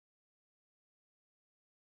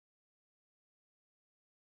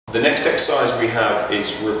The next exercise we have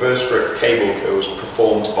is reverse grip cable curls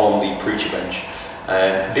performed on the preacher bench.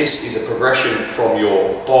 This is a progression from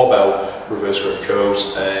your barbell reverse grip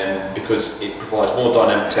curls because it provides more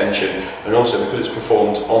dynamic tension, and also because it's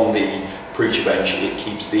performed on the preacher bench, it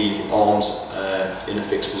keeps the arms in a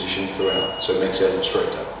fixed position throughout, so it makes it a lot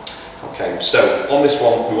straighter. Okay, so on this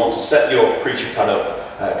one we want to set your preacher pad up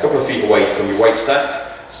a couple of feet away from your weight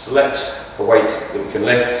stack, select a weight that we can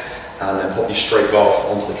lift, and then pop your straight bar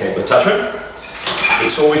onto the cable attachment.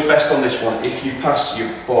 It's always best on this one if you pass your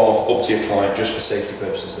bar up to your client, just for safety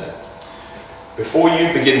purposes there. Before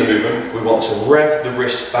you begin the movement, we want to rev the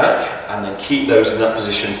wrists back and then keep those in that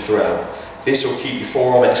position throughout. This will keep your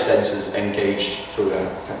forearm extensors engaged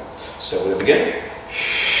throughout. Okay. So we're going to begin.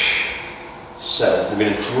 So we're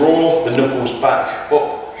going to draw the knuckles back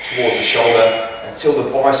up towards the shoulder until the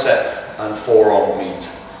bicep and forearm meet.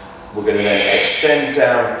 We're going to then extend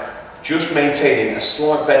down, just maintaining a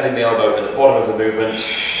slight bend in the elbow at the bottom of the movement,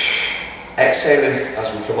 exhaling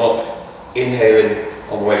as we come up, inhaling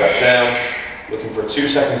on the way back down, looking for a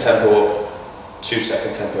 2-second tempo up,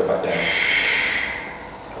 2-second tempo back down.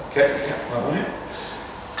 Okay,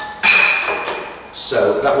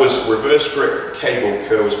 so that was reverse grip cable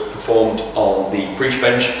curls performed on the preacher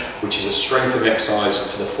bench, which is a strengthening exercise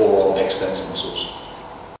for the forearm extensor muscles.